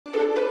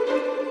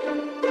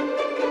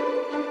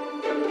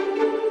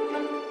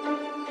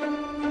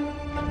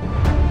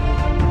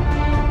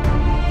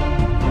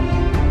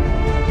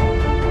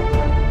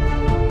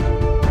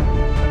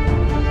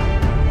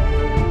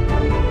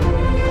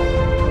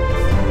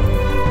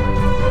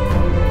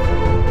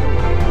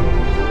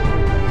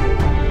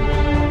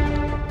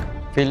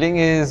Feeling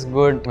is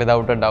good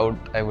without a doubt,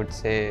 I would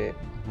say,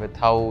 with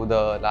how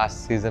the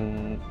last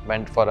season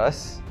went for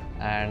us.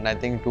 And I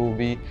think to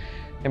be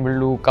able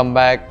to come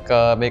back,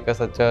 make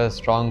such a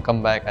strong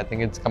comeback, I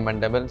think it's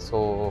commendable.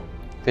 So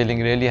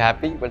feeling really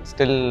happy, but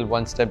still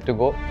one step to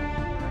go.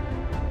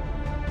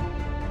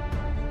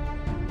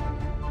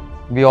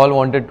 We all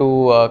wanted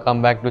to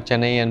come back to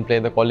Chennai and play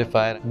the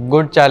qualifier.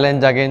 Good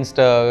challenge against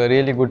a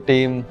really good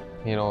team,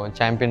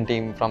 champion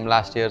team from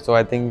last year. So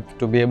I think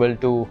to be able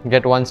to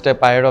get one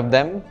step ahead of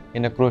them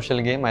in a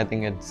crucial game, I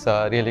think it's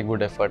a really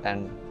good effort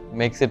and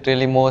makes it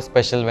really more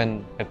special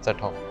when it's at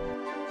home.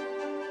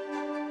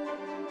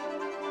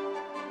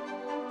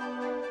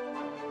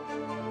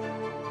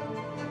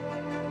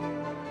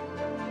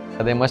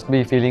 They must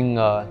be feeling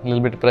a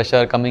little bit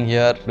pressure coming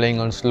here, playing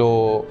on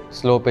slow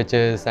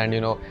pitches, and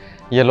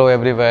yellow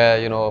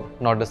everywhere.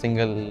 Not a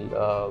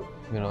single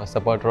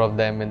supporter of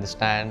them in the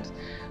stands.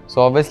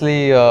 So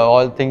obviously,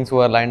 all things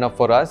were lined up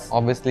for us.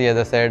 Obviously, as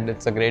I said,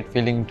 it's a great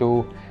feeling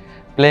to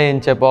play in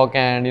Chepauk,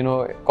 and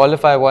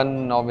qualify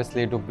one.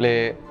 Obviously, to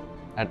play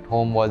at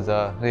home was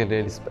a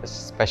really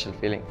special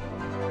feeling.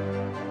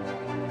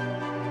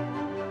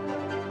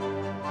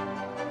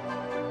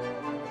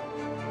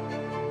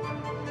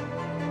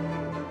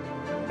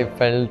 I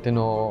felt,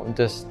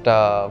 just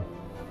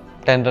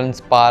 10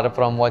 runs par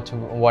from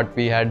what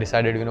we had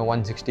decided.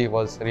 160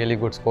 was really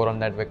good score on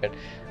that wicket.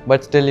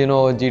 But still,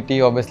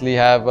 GT obviously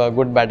have a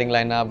good batting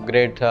lineup,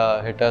 great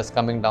hitters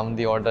coming down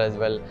the order as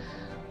well.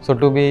 So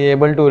to be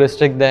able to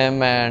restrict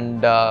them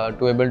and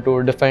to able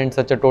to defend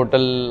such a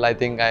total, I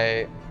think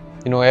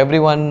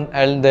everyone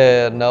held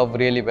their nerve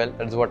really well.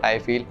 That's what I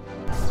feel.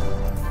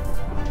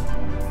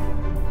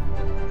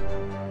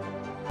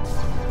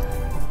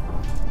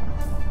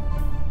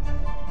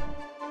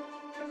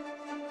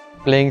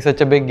 Playing such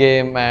a big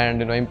game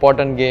and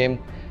important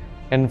game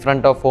in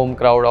front of home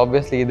crowd,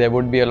 obviously there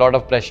would be a lot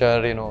of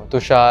pressure.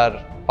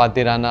 Tushar,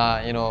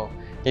 Patirana,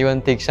 even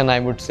Tikshan,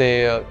 I would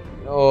say,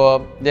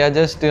 they are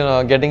just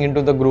getting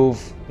into the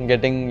groove,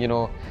 getting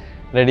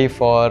ready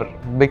for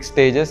big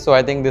stages. So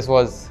I think this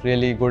was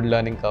really good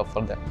learning curve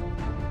for them.